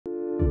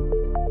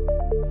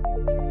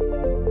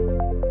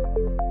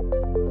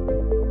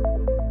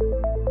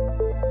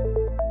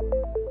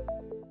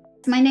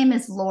my name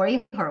is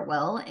Lori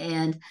Hartwell,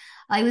 and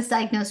I was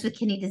diagnosed with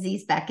kidney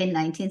disease back in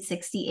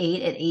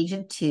 1968 at age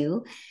of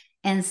 2.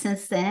 And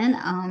since then,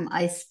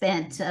 I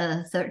spent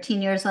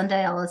 13 years on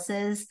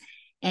dialysis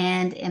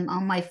and am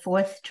on my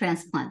 4th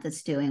transplant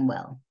that's doing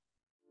well.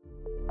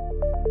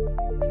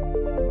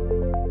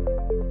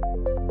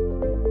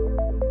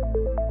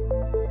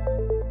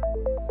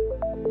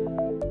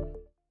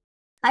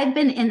 I've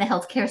been in the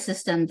healthcare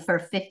system for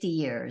 50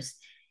 years,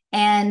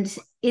 and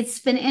it's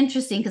been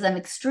interesting because I'm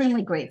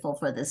extremely grateful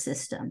for the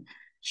system.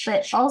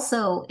 But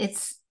also,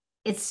 it's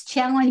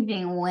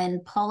challenging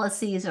when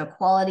policies or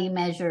quality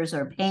measures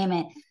or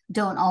payment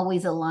don't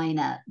always align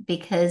up,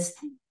 because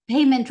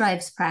payment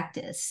drives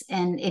practice.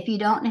 And if you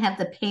don't have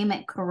the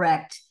payment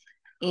correct,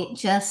 it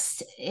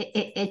just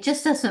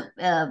doesn't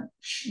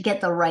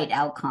get the right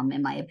outcome,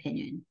 in my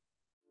opinion.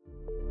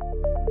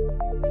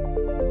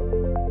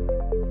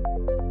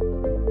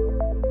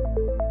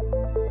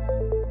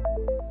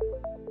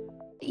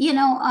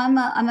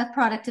 I'm a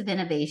product of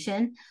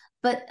innovation,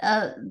 but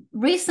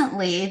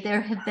recently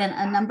there have been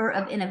a number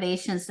of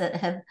innovations that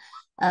have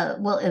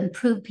will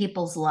improve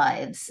people's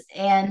lives.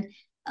 And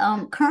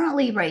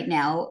currently, right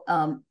now,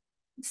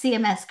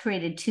 CMS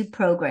created 2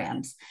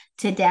 programs,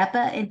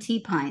 TDAPA and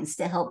TPINES,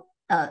 to help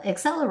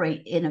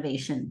accelerate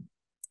innovation.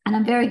 And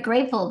I'm very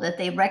grateful that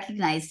they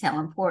recognized how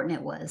important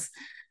it was.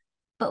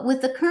 But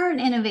with the current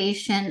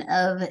innovation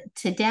of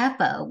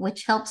TDAPA,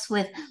 which helps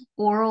with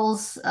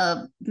orals,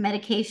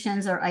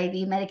 medications or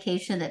IV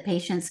medication that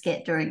patients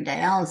get during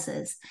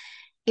dialysis,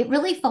 it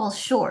really falls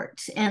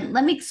short. And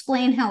let me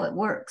explain how it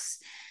works.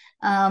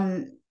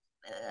 A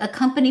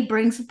company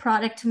brings a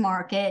product to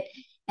market,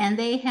 and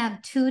they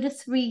have 2 to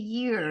 3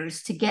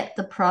 years to get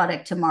the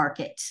product to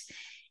market.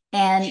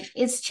 And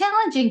it's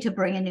challenging to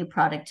bring a new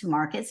product to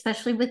market,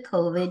 especially with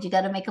COVID. You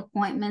got to make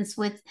appointments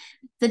with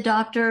the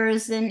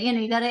doctors, and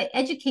you got to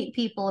educate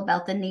people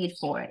about the need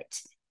for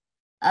it.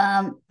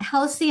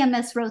 How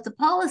CMS wrote the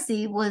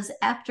policy was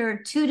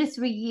after 2 to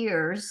 3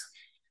 years,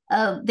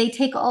 they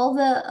take all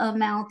the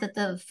amount that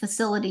the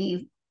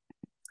facility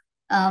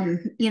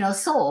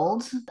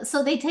sold.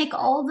 So they take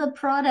all the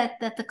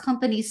product that the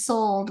company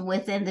sold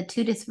within the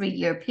 2 to 3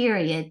 year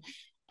period,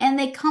 and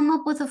they come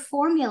up with a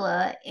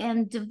formula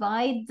and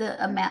divide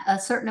a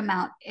certain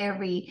amount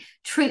every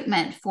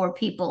treatment for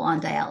people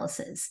on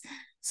dialysis.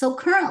 So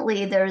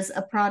currently there's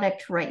a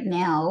product right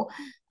now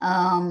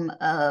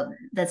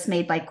that's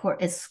made by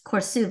it's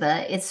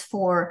Korsuva. It's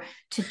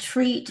to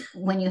treat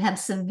when you have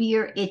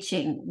severe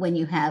itching when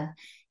you have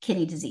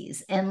kidney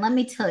disease. And let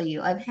me tell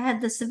you, I've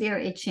had the severe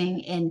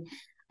itching, and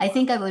I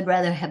think I would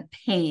rather have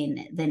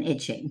pain than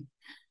itching.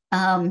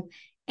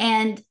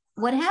 And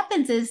what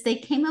happens is they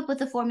came up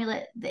with a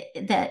formula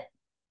that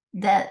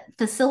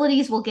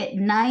facilities will get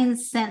 9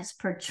 cents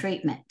per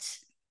treatment,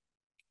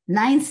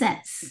 9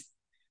 cents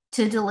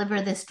to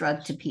deliver this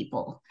drug to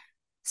people.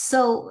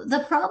 So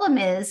the problem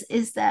is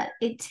that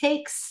it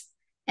takes,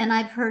 and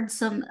I've heard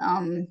some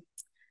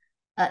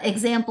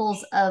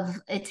examples of,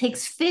 it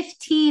takes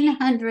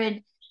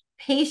 1,500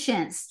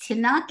 patients to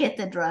not get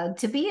the drug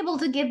to be able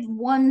to give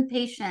one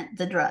patient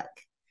the drug.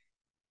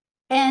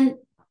 And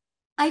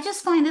I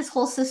just find this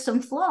whole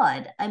system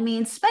flawed. I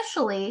mean,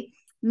 especially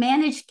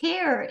managed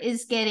care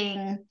is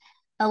getting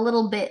a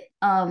little bit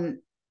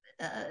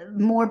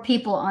more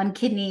people on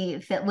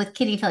with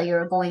kidney failure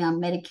are going on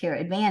Medicare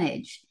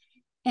Advantage.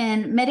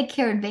 And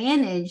Medicare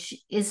Advantage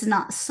is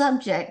not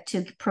subject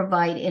to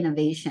provide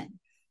innovation.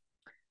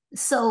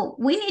 So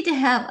we need to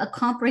have a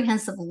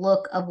comprehensive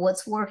look of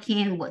what's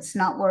working, what's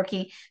not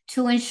working,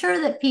 to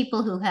ensure that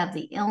people who have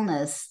the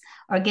illness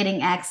are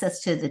getting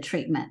access to the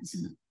treatments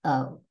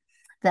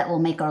that will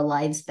make our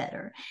lives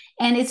better.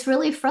 And it's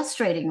really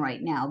frustrating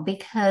right now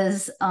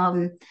because,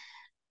 I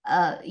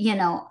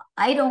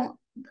don't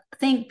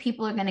think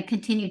people are going to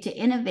continue to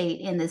innovate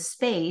in this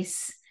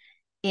space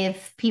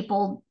if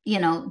people,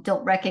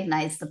 don't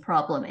recognize the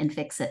problem and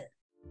fix it.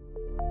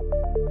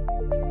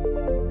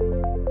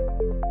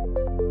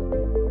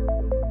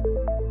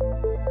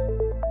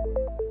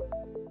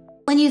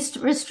 When you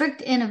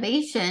restrict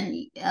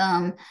innovation,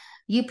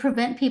 you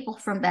prevent people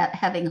from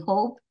having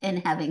hope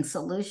and having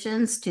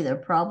solutions to their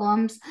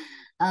problems.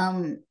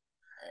 Every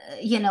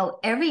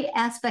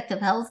aspect of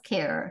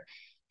healthcare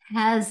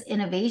has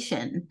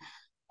innovation,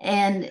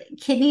 and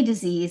kidney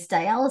disease,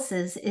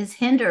 dialysis, is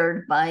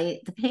hindered by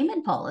the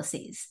payment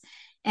policies.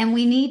 And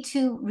we need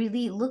to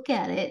really look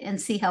at it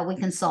and see how we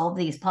can solve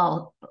these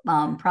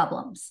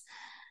problems,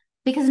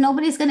 because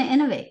nobody's going to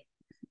innovate.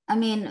 I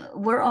mean,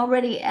 we're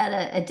already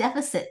at a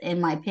deficit, in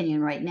my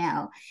opinion, right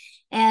now.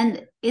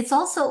 And it's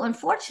also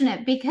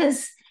unfortunate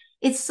because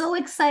it's so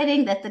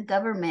exciting that the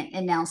government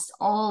announced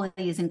all of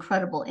these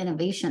incredible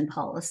innovation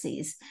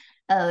policies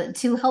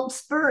to help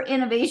spur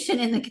innovation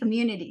in the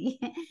community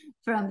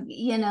from,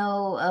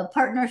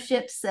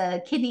 partnerships,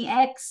 Kidney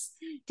X,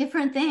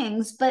 different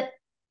things. But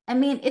I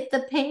mean, if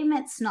the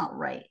payment's not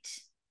right,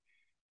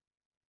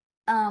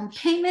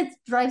 payment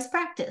drives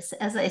practice,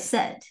 as I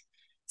said.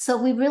 So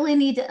we really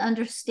need to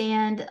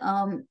understand,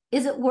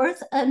 is it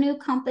worth a new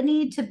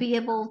company to be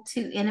able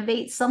to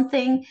innovate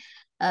something,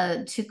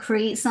 to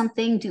create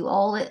something, do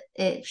all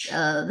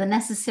the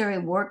necessary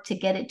work to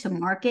get it to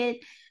market,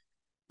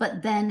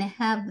 but then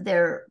have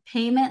their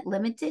payment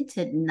limited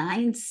to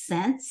 9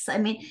 cents? I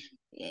mean,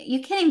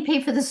 you can't even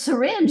pay for the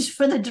syringe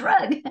for the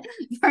drug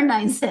for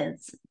 9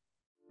 cents.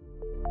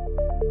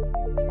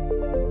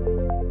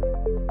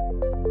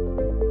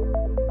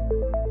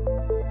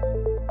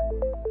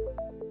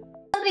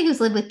 Somebody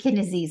who's lived with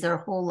kidney disease their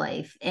whole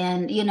life,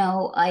 and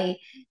I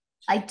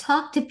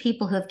talk to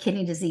people who have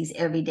kidney disease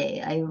every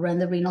day. I run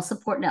the Renal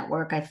Support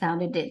Network. I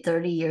founded it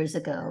 30 years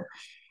ago,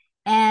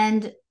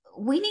 and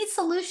we need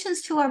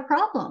solutions to our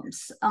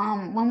problems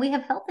when we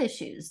have health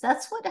issues.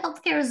 That's what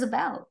healthcare is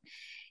about.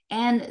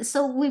 And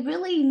so we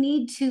really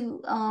need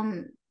to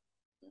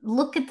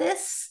look at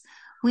this.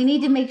 We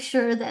need to make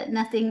sure that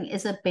nothing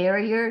is a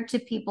barrier to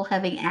people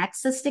having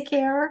access to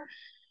care.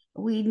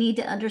 We need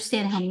to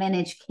understand how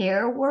managed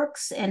care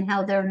works and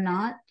how they're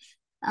not,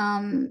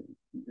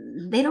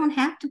 they don't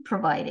have to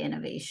provide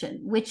innovation,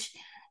 which,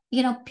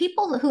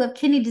 people who have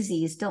kidney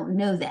disease don't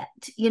know that.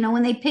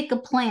 When they pick a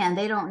plan,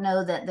 they don't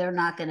know that they're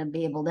not going to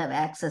be able to have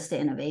access to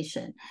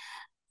innovation,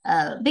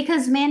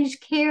 because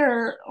managed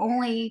care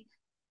only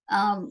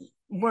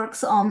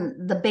works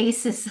on the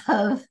basis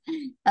of,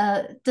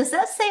 does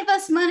that save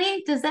us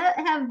money? Does that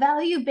have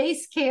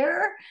value-based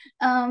care?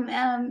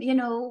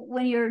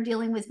 When you're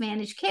dealing with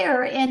managed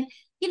care. And,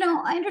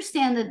 I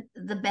understand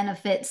the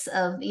benefits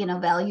of,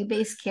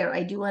 value-based care.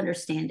 I do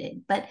understand it.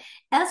 But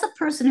as a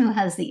person who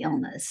has the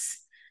illness,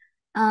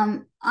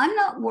 I'm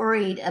not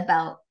worried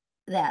about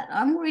that.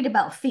 I'm worried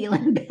about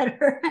feeling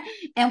better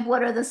and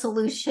what are the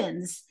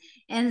solutions.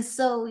 And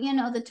so,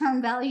 the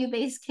term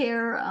value-based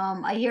care,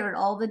 I hear it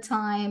all the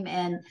time.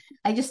 And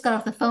I just got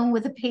off the phone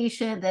with a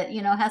patient that,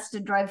 has to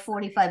drive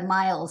 45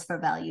 miles for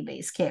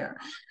value-based care.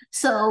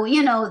 So,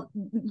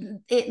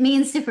 it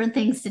means different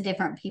things to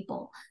different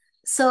people.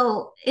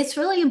 So it's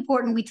really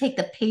important we take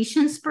the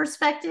patient's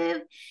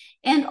perspective.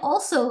 And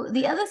also,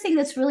 the other thing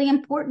that's really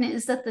important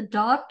is that the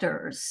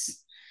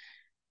doctors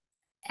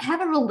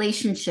have a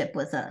relationship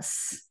with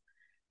us.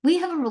 We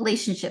have a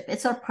relationship.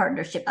 It's our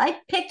partnership. I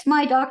picked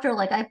my doctor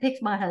like I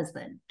picked my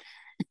husband.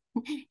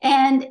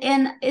 and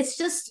it's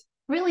just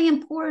really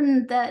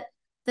important that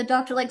the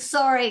doctor, like,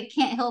 sorry,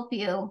 can't help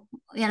you.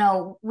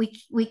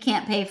 We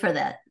can't pay for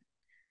that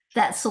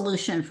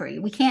solution for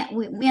you. We can't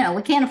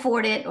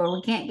afford it, or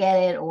we can't get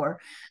it, or,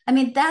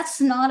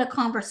 that's not a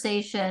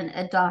conversation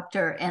a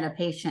doctor and a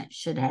patient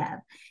should have.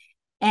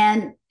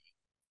 And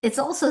it's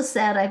also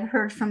said, I've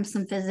heard from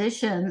some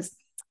physicians,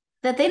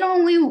 that they don't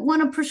only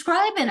want to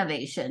prescribe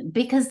innovation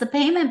because the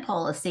payment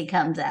policy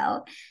comes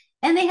out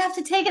and they have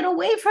to take it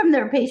away from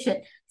their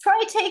patient.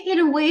 Try taking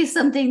away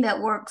something that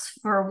works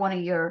for one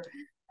of your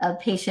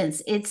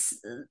patients.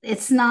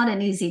 It's not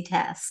an easy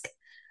task.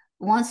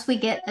 Once we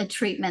get a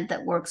treatment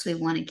that works, we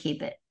want to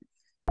keep it.